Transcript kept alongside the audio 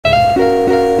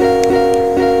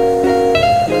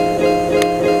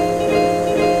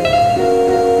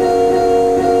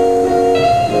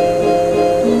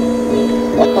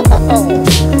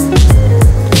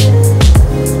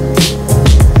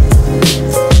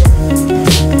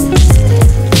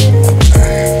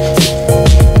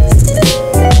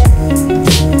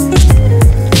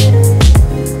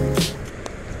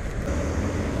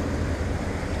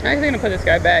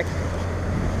guy back.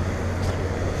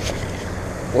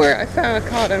 Where I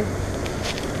caught him.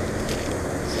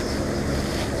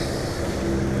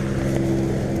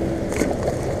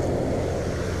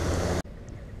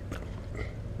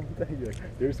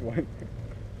 There's one.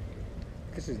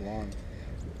 This is long.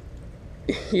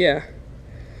 Yeah.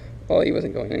 Well, he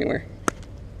wasn't going anywhere.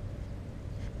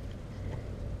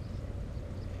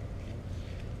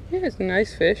 Yeah, it's a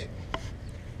nice fish.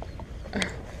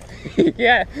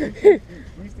 Yeah. You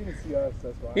didn't see us,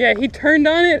 that's why. Yeah, he turned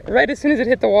on it right as soon as it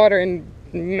hit the water and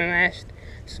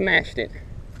smashed it.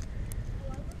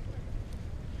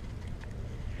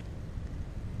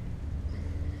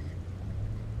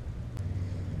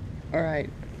 All right.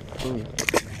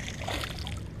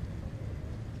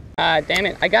 Damn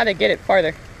it, I gotta get it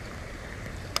farther.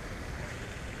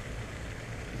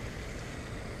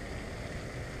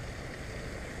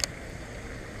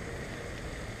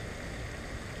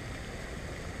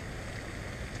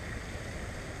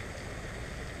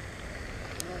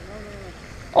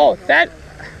 Oh, that.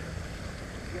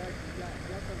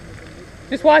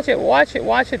 Just watch it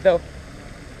though.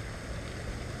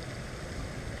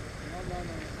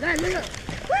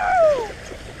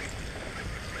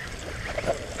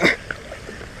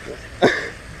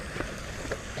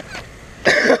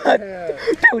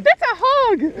 Dude, that's a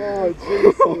hog! Oh,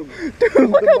 Jason. Dude,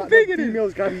 look how big it is! The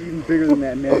female's gotta be even bigger than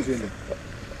that, imagine.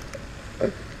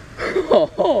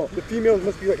 Oh. The female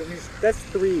must be like at least, that's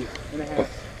 3.5.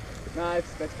 Nah,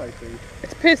 that's probably 3.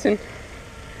 It's pissing.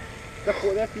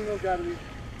 That female's gotta be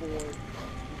 4.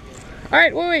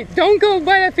 Alright, wait, don't go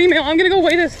by that female. I'm gonna go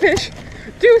weigh this fish.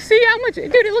 Dude, see how much,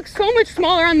 dude, it looks so much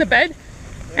smaller on the bed.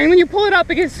 And when you pull it up,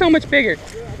 it gets so much bigger.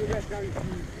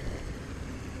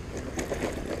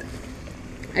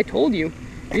 I told you,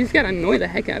 you just gotta annoy the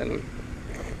heck out of him.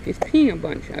 He's peeing a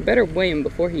bunch. I better weigh him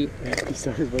before he... Yeah, he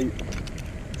started weight.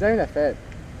 He's not even that fat.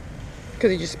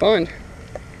 Because he just spawned.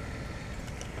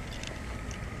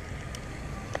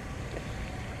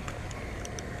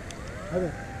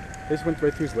 This went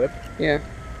right through his lip? Yeah.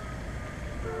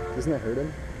 Doesn't that hurt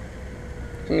him?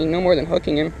 I mean, no more than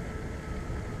hooking him.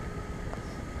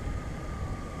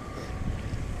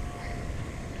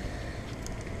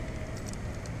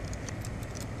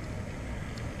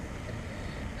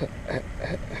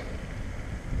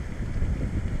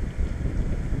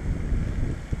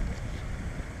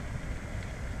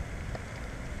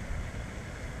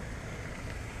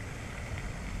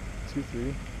 Two,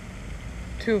 3.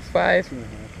 2.5, 2.5.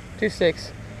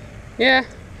 2.6. Yeah.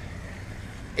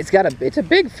 It's a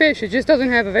big fish. It just doesn't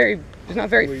have it's not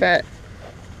very fat.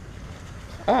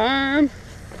 I'm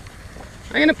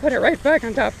gonna put it right back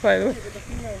on top, by the way. But the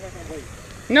female's not gonna bite.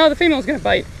 No, the female's gonna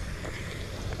bite.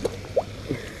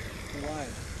 Why?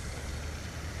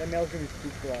 That male's gonna be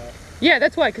spooked a lot. Yeah,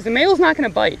 that's why, because the male's not gonna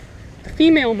bite. The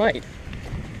female might.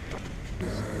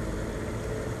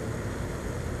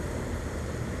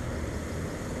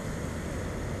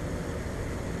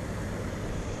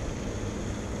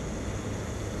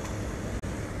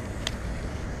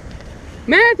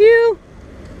 Matthew!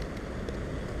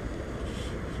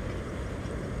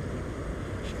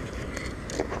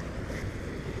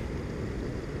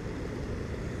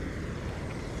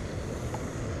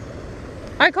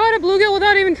 I caught a bluegill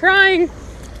without even trying.